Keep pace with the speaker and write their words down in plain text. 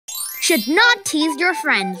should not tease your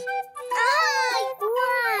friends.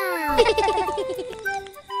 Take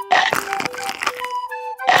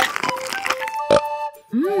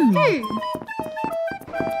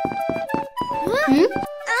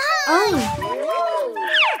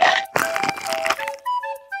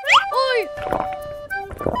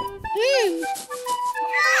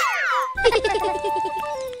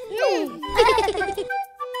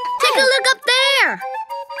a look up there.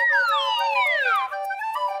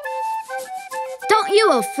 Don't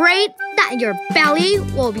you afraid that your belly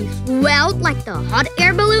will be swelled like the hot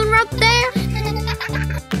air balloon up there?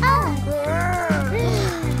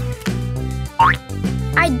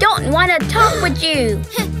 I don't want to talk with you.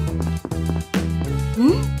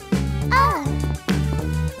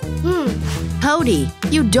 Cody,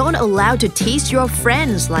 you don't allow to tease your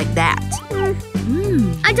friends like that.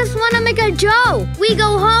 I just want to make a joke. We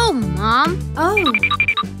go home, Mom.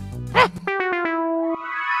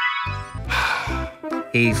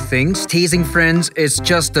 He thinks teasing friends is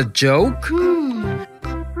just a joke?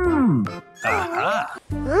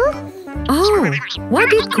 Oh, what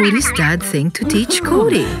did Cody's dad think to teach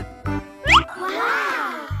Cody?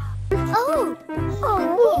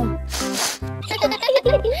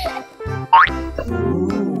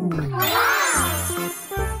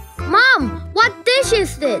 Mom, what dish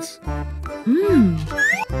is this?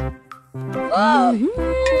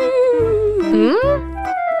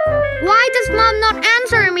 Why does Mom not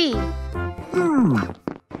answer me?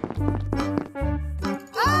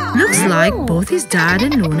 Looks like both his dad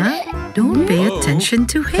and Luna don't pay attention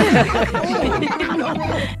to him.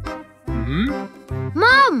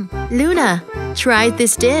 Mom! Luna, try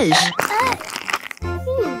this dish.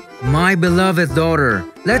 My beloved daughter,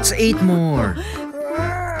 let's eat more.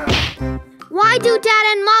 Why do Dad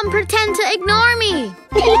and Mom pretend to ignore me?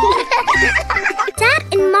 Dad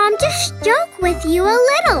and Mom just joke with you a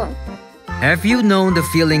little. Have you known the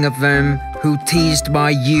feeling of them who teased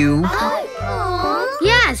by you?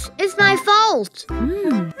 Yes, it's my fault.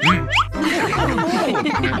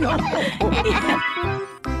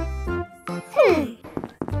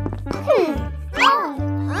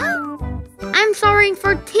 I'm sorry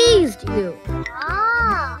for teased you.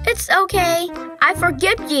 It's okay. I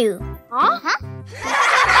forgive you.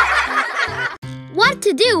 What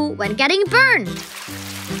to do when getting burned?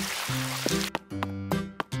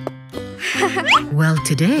 Well,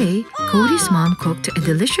 today, Cody's mom cooked a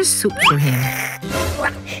delicious soup for him.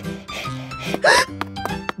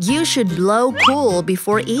 You should blow cool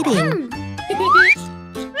before eating.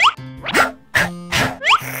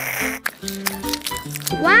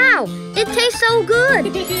 Wow, it tastes so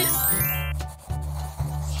good.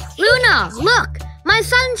 Luna, look! My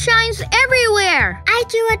sun shines everywhere. I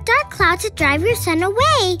drew a dark cloud to drive your sun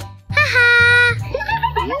away. Ha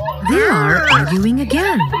They are arguing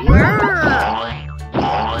again.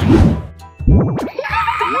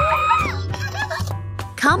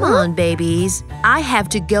 Come on, babies. I have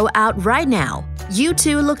to go out right now. You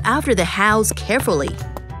two look after the house carefully.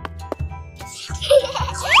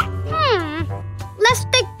 Let's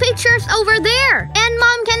take pictures over there, and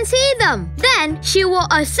Mom can see them. Then she will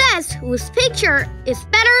assess whose picture is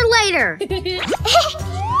better later.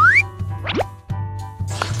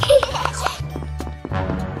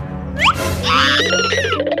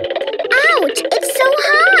 Ouch! It's so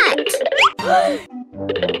hot!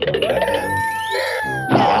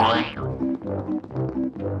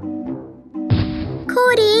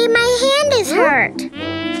 Cody, my hand is hurt.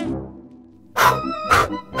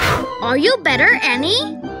 Are you better,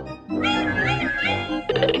 Annie?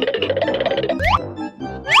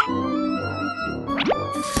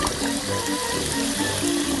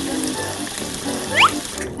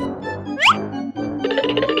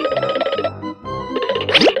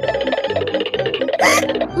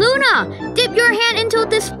 Luna, dip your hand into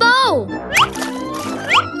this bowl.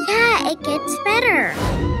 Yeah, it gets better.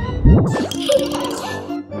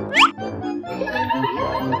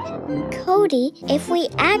 Cody, if we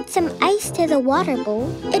add some ice to the water bowl,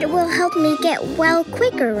 it will help me get well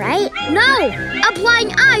quicker, right? No!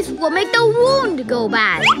 Applying ice will make the wound go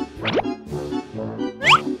bad.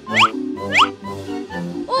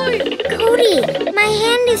 Cody, my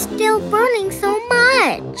hand is still burning so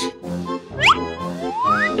much.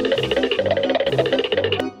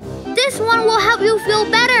 This one will help you feel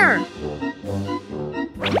better.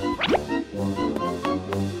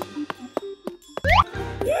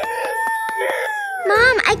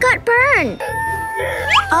 Mom, I got burned.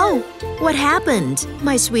 Oh, what happened,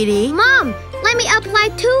 my sweetie? Mom, let me apply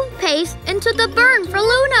toothpaste into the burn for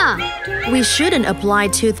Luna. We shouldn't apply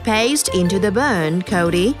toothpaste into the burn,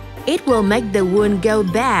 Cody. It will make the wound go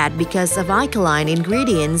bad because of alkaline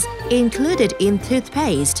ingredients included in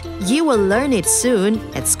toothpaste. You will learn it soon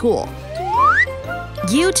at school.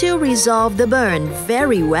 You two resolve the burn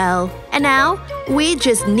very well. And now, we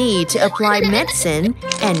just need to apply medicine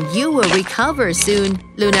and you will recover soon.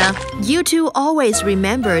 Luna, you two always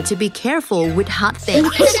remember to be careful with hot things.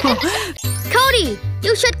 Cody,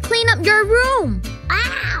 you should clean up your room.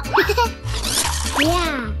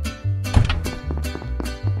 Yeah.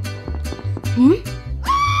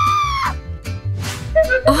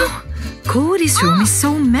 Oh, Cody's room is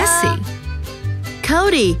so messy.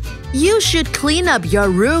 Cody, you should clean up your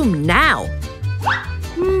room now.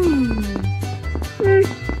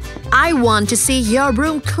 I want to see your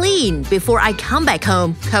room clean before I come back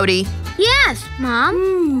home, Cody. Yes,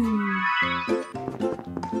 Mom.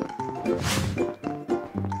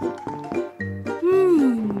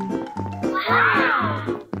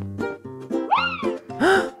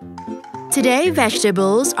 Today,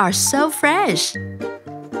 vegetables are so fresh.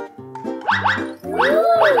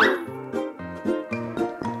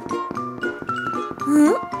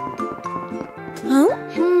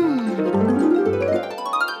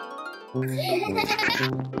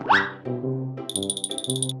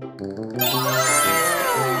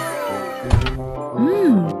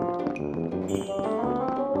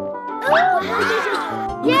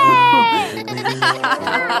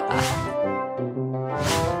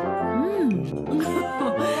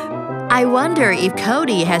 I wonder if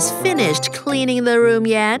Cody has finished cleaning the room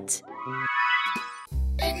yet.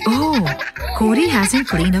 Oh, Cody hasn't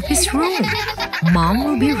cleaned up his room. Mom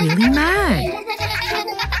will be really mad.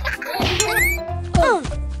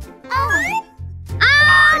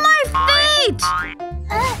 Ah, my feet!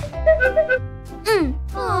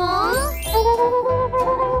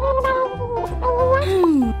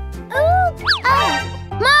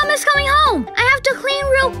 Mom is coming home! I have to clean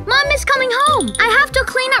Mom is coming home! I have to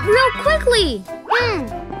clean up real quickly!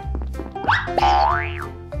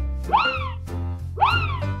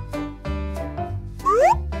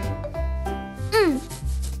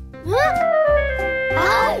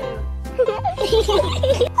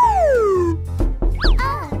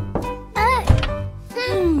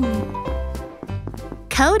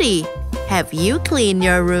 Cody, have you cleaned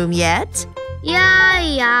your room yet?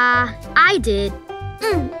 Yeah, I did.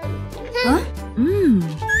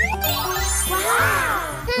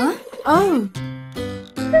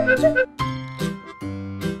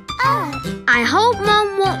 I hope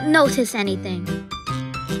Mom won't notice anything.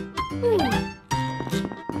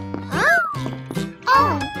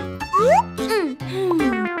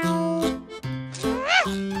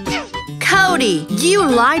 Cody, you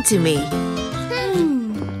lied to me.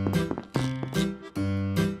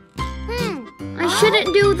 I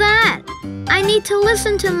shouldn't do that. I need to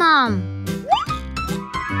listen to Mom.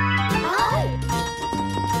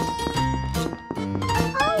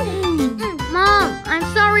 Mom, I'm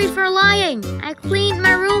sorry for lying. I cleaned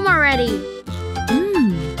my room already.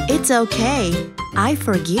 It's okay. I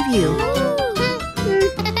forgive you.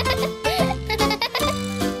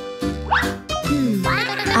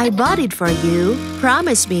 I bought it for you.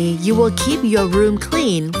 Promise me you will keep your room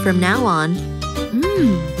clean from now on.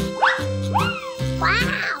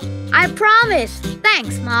 I promise.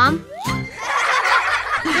 Thanks, Mom.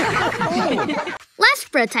 Let's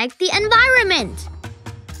protect the environment.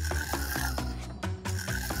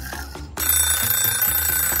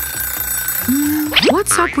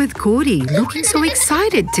 What's up with Cody looking so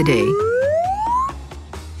excited today?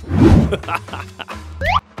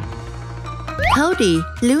 Cody,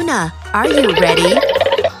 Luna, are you ready?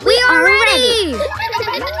 We are ready!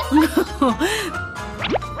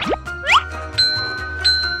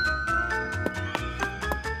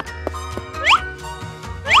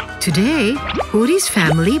 Today, Cody's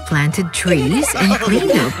family planted trees and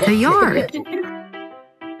cleaned up the yard.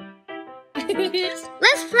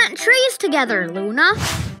 Let's plant trees together, Luna.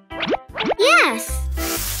 Yes.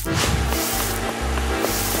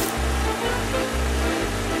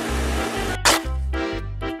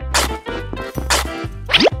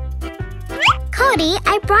 Cody,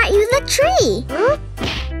 I brought you the tree.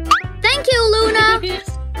 Thank you, Luna.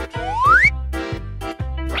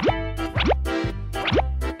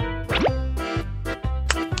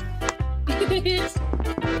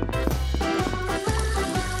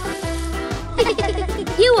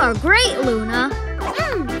 You are great, Luna.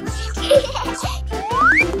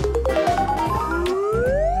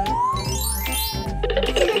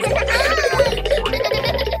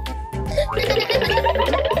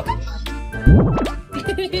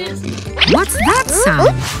 What's that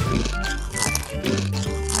sound?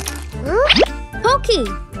 Pokey,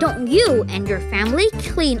 Don't you and your family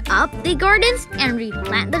clean up the gardens and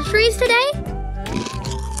replant the trees today?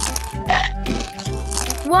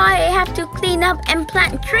 Why I have to clean up and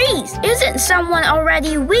plant trees? Isn't someone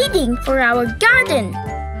already waiting for our garden?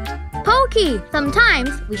 Pokey, sometimes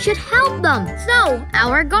we should help them so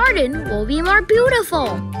our garden will be more beautiful.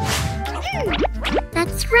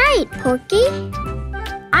 That's right, Pokey.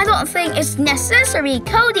 I don't think it's necessary,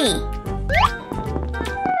 Cody.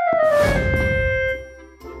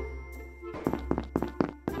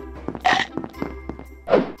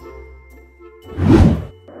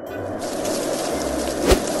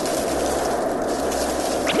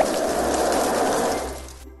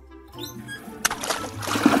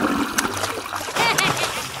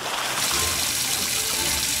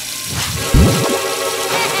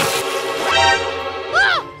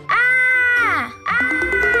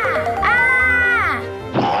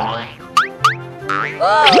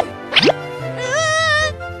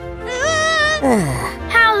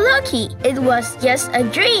 How lucky! It was just a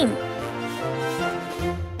dream.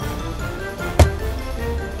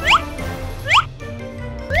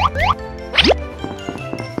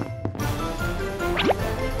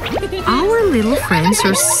 Our little friends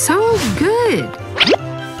are so good.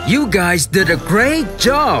 You guys did a great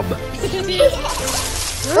job.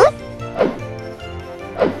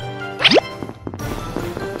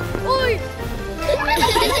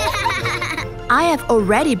 I have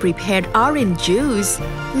already prepared orange juice.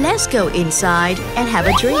 Let's go inside and have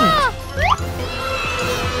a drink.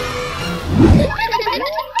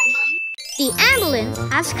 The ambulance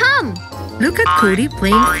has come. Look at Cody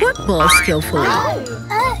playing football skillfully.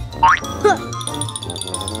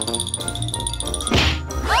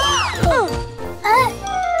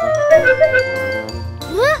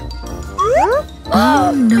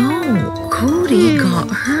 Oh no, Cody got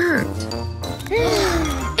hurt.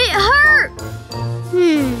 It hurt.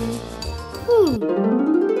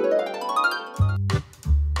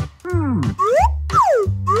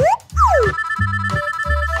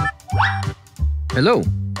 Hello,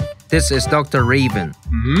 this is Dr. Raven.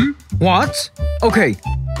 What? Okay,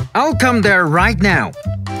 I'll come there right now.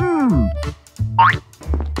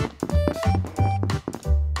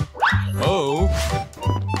 Oh.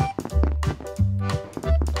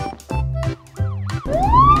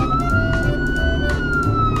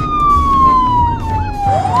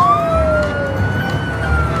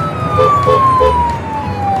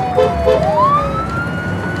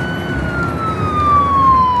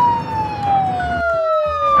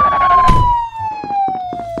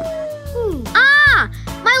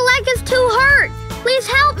 My leg is too hurt. Please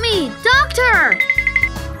help me, doctor.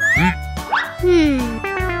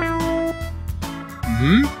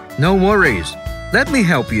 No worries. Let me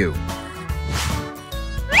help you.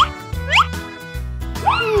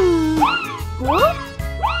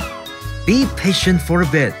 Be patient for a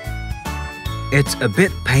bit. It's a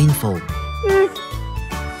bit painful.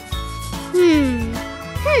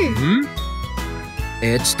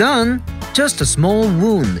 It's done. Just a small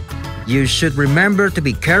wound. You should remember to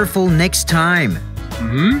be careful next time.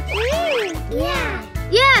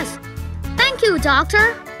 Yes. Thank you,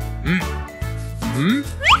 doctor.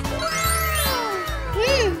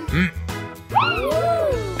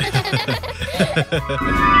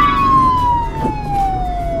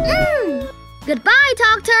 Goodbye,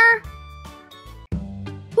 doctor.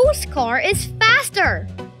 Whose car is faster?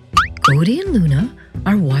 Cody and Luna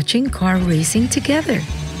are watching car racing together.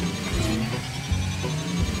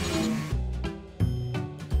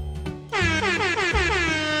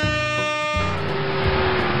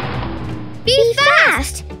 Be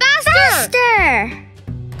fast! Faster!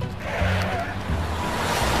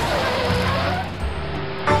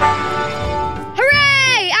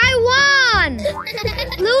 Hooray! I won!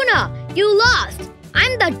 Luna, you lost.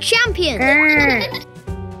 I'm the champion.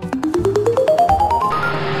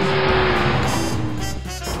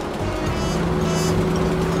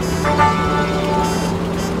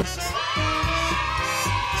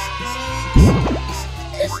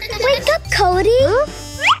 Wake up, Cody!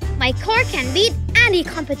 My car can beat any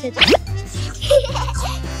competitor.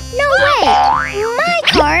 No way! My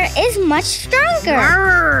car is much stronger.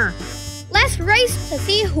 Grrr. Let's race to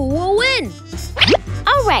see who will win.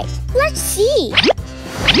 All right, let's see.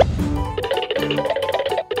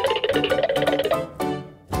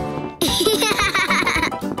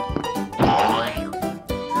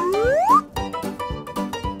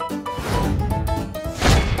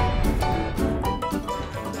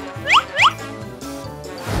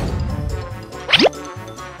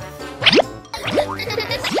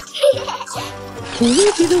 Who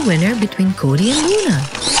will be the winner between Cody and Luna?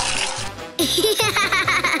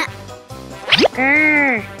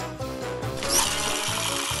 Grr.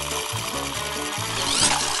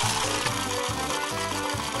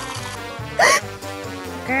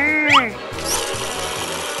 Grr.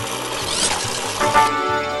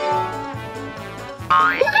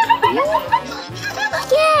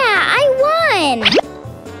 Yeah, I won!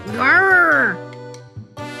 Grr.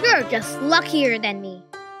 You're just luckier than me.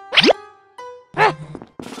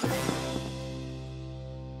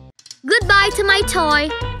 Goodbye to my toy.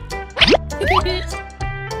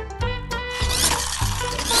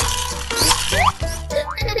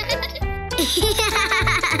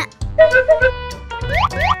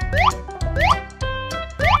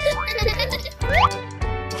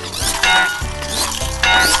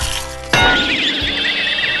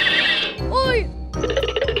 Oi.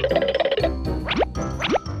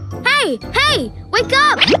 Hey, wake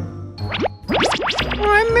up!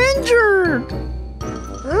 I'm injured.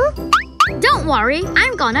 Don't worry,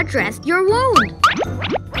 I'm gonna dress your wound.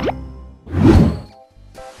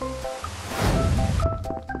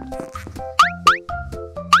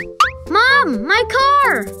 Mom, my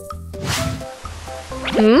car!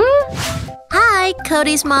 Hi,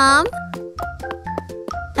 Cody's mom.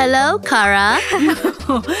 Hello, Kara.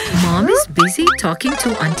 Mom is busy talking to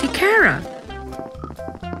Auntie Kara.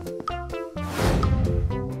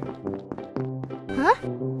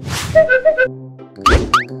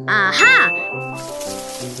 Aha!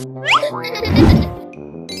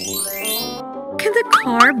 Can the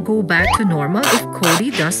car go back to normal if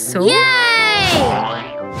Cody does so? Yay!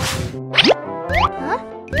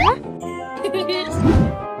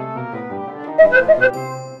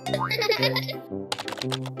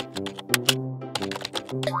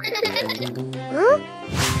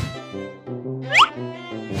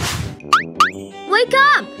 Wake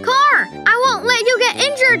up, car! I won't let you get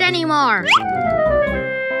injured anymore.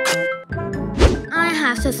 I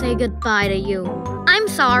have to say goodbye to you. I'm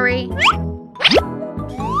sorry.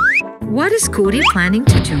 What is Cody planning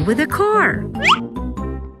to do with the car?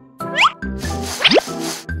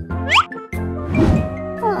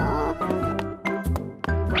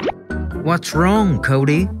 What's wrong,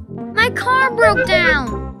 Cody? My car broke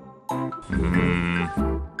down.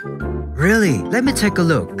 Really? Let me take a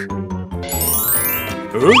look.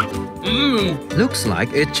 Looks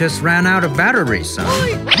like it just ran out of battery, son.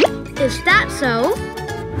 Is that so?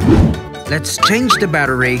 Let's change the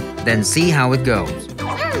battery, then see how it goes.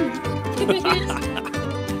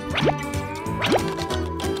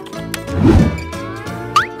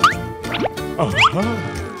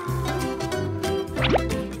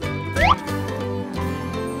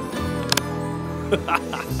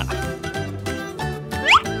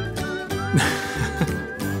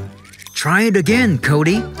 Try it again,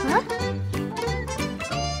 Cody.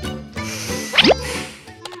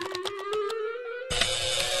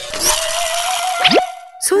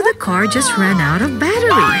 So the car just ran out of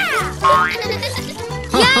battery.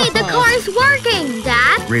 Yay, the car is working,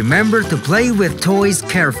 Dad. Remember to play with toys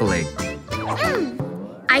carefully.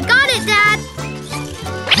 I got it, Dad.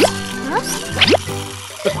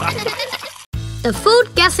 The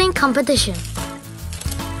food guessing competition.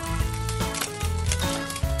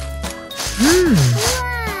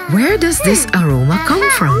 Where does this aroma come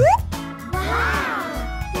from?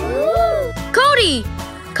 Cody,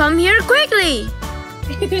 come here quickly.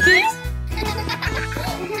 You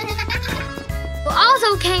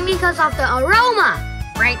also came because of the aroma,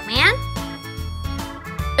 right, man?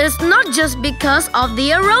 It's not just because of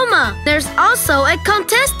the aroma. There's also a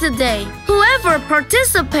contest today. Whoever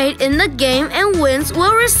participates in the game and wins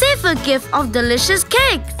will receive a gift of delicious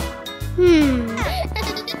cakes.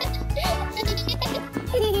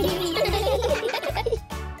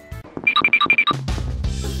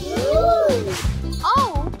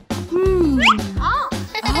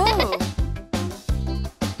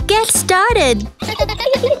 Get started.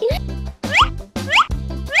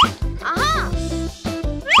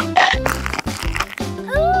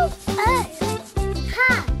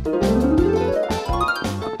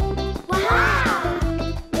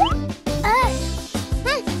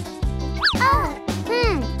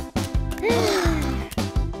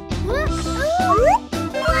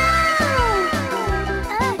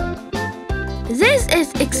 This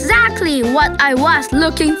is exactly what I was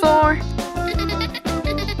looking for.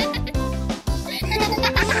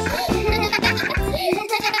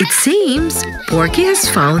 It seems Porky has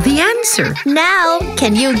found the answer. Now,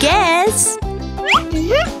 can you guess?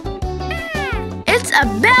 It's a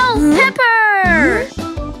bell pepper!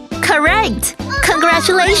 Correct.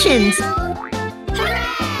 Congratulations.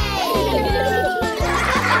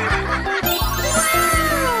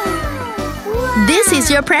 This is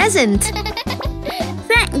your present.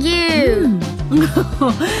 Thank you.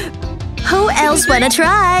 Who else wanna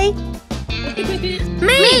try?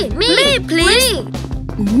 Me, please.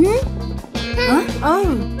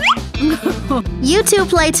 You two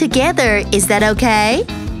play together, is that okay?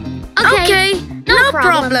 Okay, no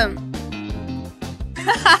problem.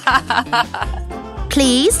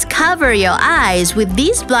 Please cover your eyes with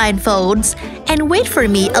these blindfolds and wait for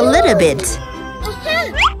me a little bit.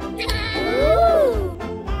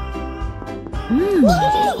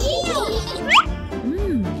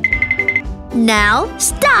 Now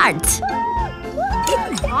start!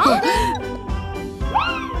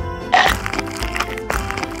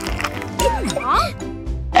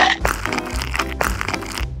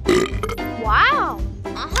 Wow.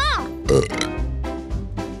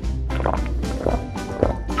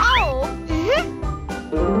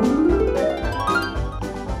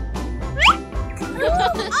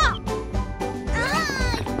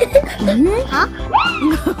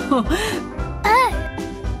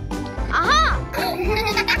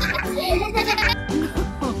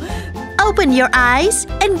 Open your eyes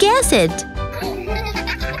and guess it.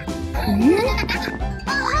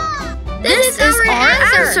 This is our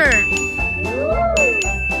answer.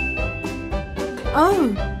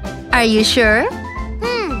 Are you sure?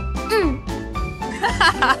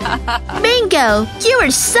 Bingo! You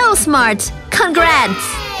are so smart! Congrats!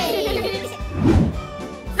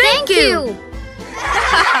 Thank you.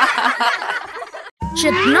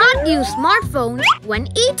 Should not use smartphones when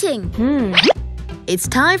eating. It's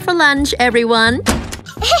time for lunch, everyone.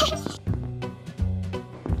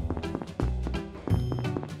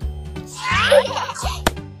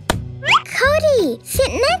 Cody,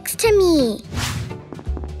 sit next to me.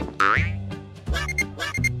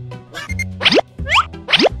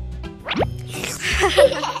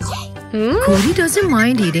 Cody doesn't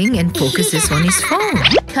mind eating and focuses on his phone.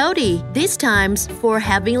 Cody, this time's for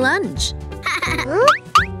having lunch.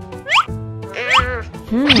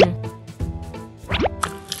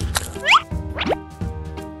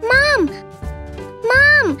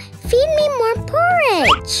 Mom, feed me more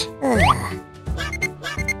porridge.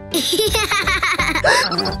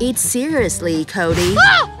 Eat seriously, Cody.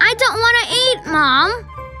 I don't want to eat, Mom.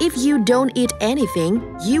 If you don't eat anything,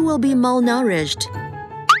 you will be malnourished.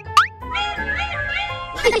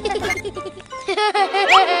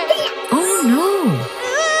 Oh no!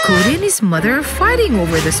 Cody and his mother are fighting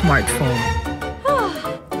over the smartphone.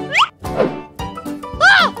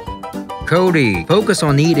 Cody, focus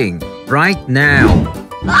on eating right now.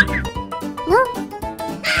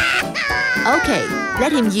 Okay,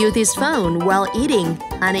 let him use his phone while eating,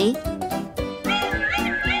 honey.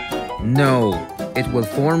 No, it will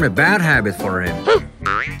form a bad habit for him.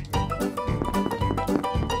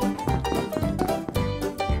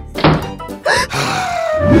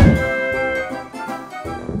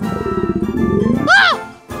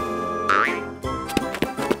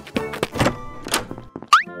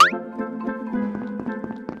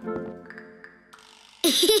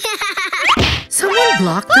 Someone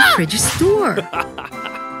blocked the fridge's door.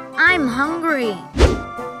 I'm hungry.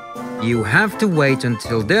 You have to wait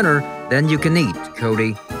until dinner, then you can eat,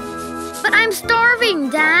 Cody. But I'm starving,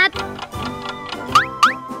 Dad.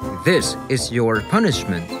 This is your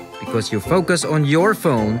punishment because you focus on your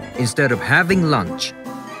phone instead of having lunch.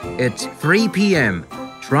 It's 3 p.m.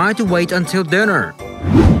 Try to wait until dinner.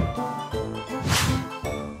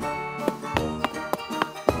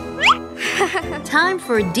 Time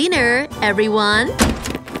for dinner, everyone.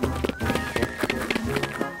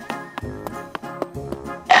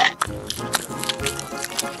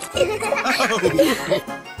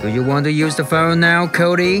 Do you want to use the phone now,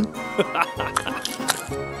 Cody?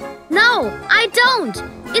 No, I don't.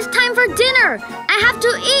 It's time for dinner. I have to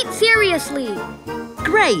eat seriously.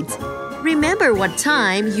 Great! Remember what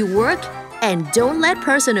time you work and don't let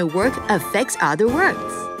personal work affect other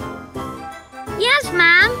works. Yes,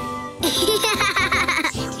 Ma'am.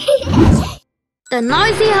 The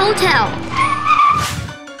noisy hotel.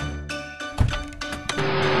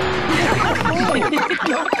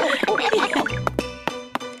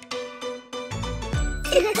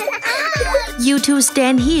 You two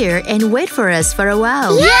stand here and wait for us for a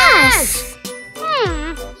while. Yes!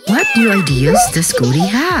 What new ideas does Cody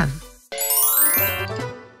have?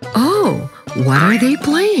 Oh, what are they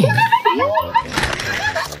playing?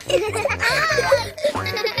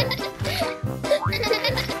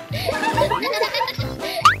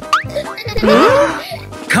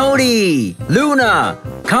 Cody! Luna!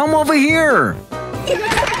 Come over here!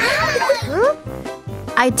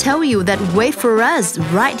 I tell you that wait for us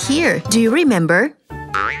right here. Do you remember?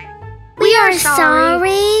 We are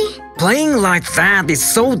sorry. Playing like that is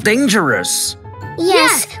so dangerous.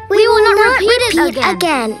 Yes, we will not repeat it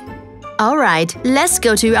again. All right, let's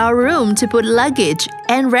go to our room to put luggage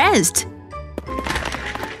and rest.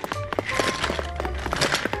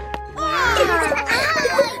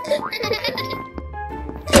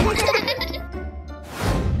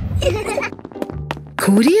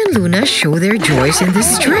 Cody and Luna show their joys in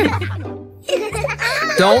this trip.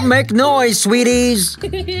 Don't make noise, sweeties.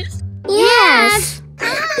 Yes.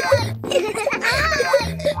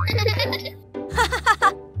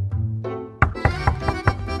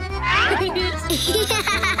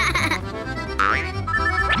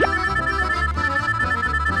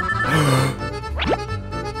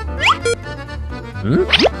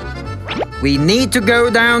 We need to go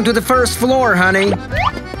down to the first floor, honey.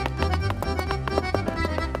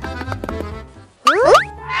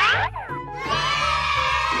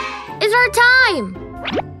 It's our time.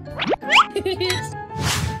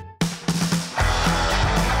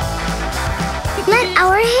 Let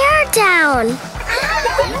our hair down.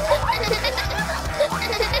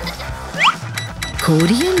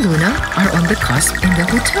 Cody and Luna are on the cusp in the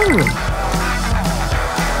hotel room.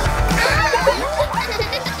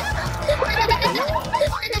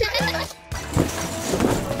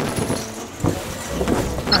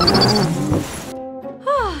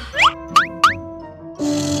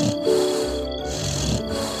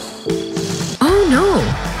 Oh no!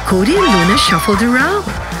 Cody and Luna shuffled around,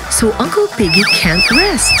 so Uncle Piggy can't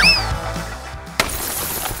rest.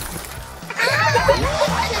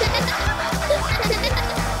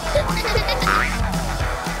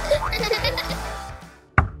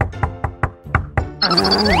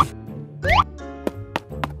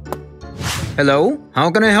 Hello,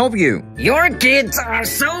 how can I help you? Your kids are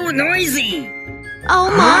so noisy!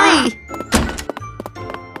 Oh my!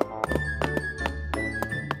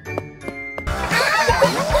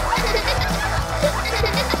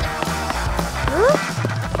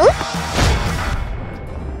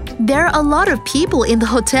 There are a lot of people in the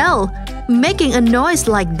hotel. Making a noise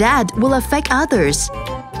like that will affect others.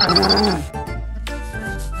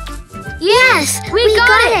 Yes, we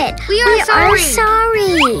got it. We are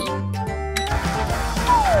sorry.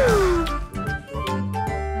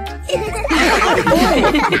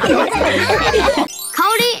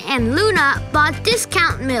 Cody and Luna bought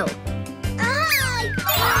discount milk.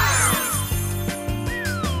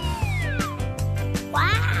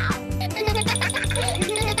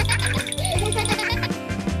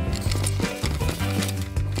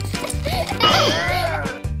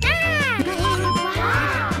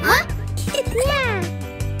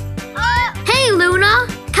 Hey Luna,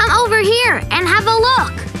 come over here and have a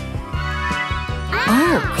look.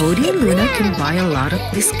 Oh, Cody and Luna can buy a lot of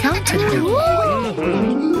discounted milk.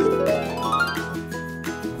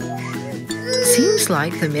 Seems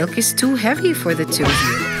like the milk is too heavy for the two of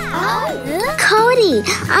you. Cody,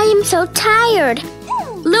 I am so tired.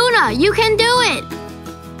 Luna, you can do it.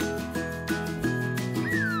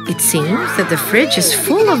 It seems that the fridge is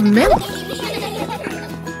full of milk.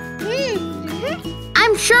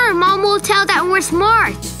 I'm sure Mom will tell that we're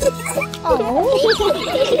smart.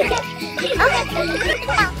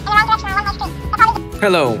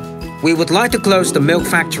 Hello. We would like to close the milk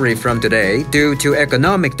factory from today due to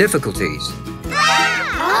economic difficulties.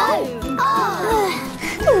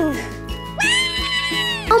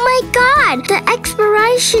 Oh my God, the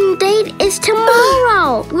expiration date is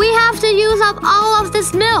tomorrow. We have to use up all of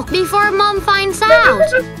this milk before Mom finds out.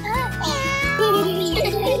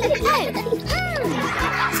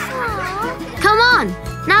 Come on,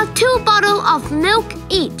 now 2 bottles of milk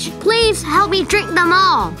each. Please help me drink them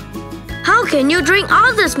all. How can you drink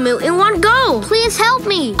all this milk in one go? Please help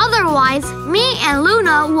me. Otherwise, me and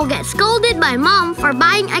Luna will get scolded by Mom for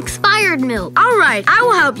buying expired milk. All right, I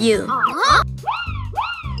will help you.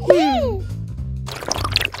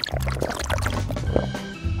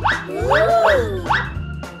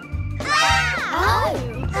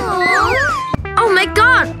 Oh my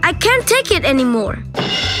God, I can't take it anymore.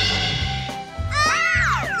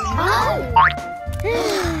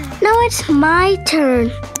 Now it's my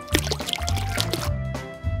turn.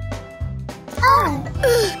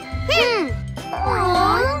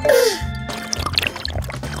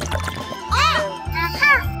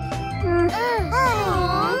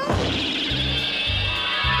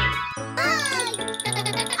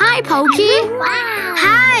 Hi, Pokey.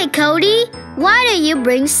 Hi, Cody. Why do you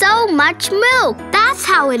bring so much milk? That's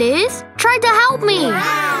how it is. Try to help me.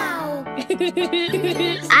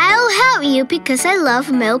 I'll help you because I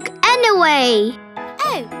love milk anyway.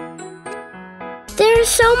 There's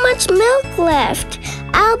so much milk left.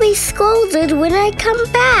 I'll be scolded when I come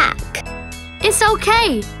back. It's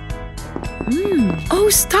okay. Oh,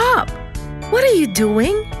 stop! What are you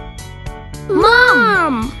doing?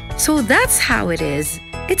 Mom! So that's how it is.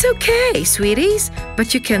 It's okay, sweeties,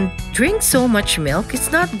 but you can drink so much milk,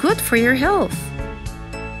 it's not good for your health.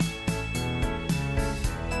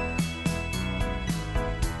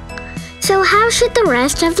 So how should the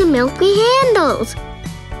rest of the milk be handled?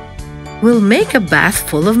 We'll make a bath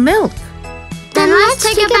full of milk. Then let's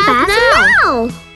take a bath now.